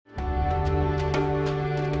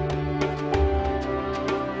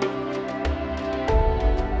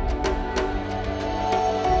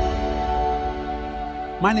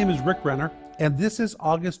My name is Rick Renner, and this is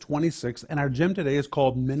August 26th, and our gem today is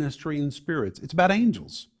called Ministering Spirits. It's about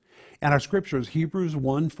angels. And our scripture is Hebrews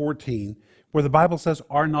 1:14, where the Bible says,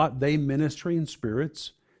 "Are not they ministering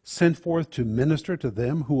spirits sent forth to minister to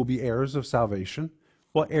them who will be heirs of salvation?"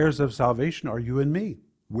 Well, heirs of salvation are you and me.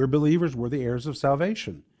 We're believers, we're the heirs of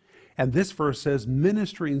salvation. And this verse says,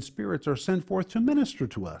 ministering spirits are sent forth to minister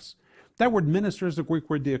to us. That word minister is the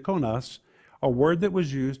Greek word diakonos, a word that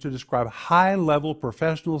was used to describe high-level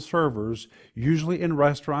professional servers, usually in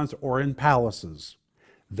restaurants or in palaces.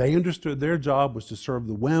 They understood their job was to serve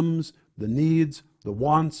the whims, the needs, the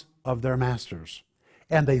wants of their masters.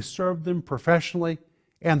 And they served them professionally,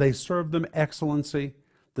 and they served them excellency.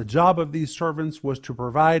 The job of these servants was to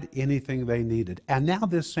provide anything they needed. And now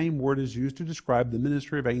this same word is used to describe the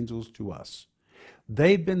ministry of angels to us.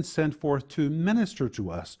 They've been sent forth to minister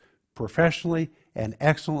to us professionally and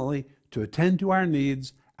excellently, to attend to our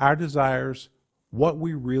needs, our desires, what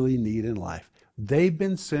we really need in life. They've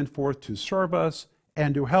been sent forth to serve us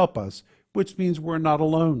and to help us, which means we're not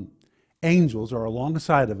alone. Angels are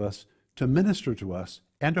alongside of us to minister to us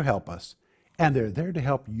and to help us, and they're there to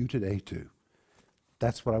help you today too.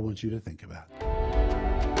 That's what I want you to think about.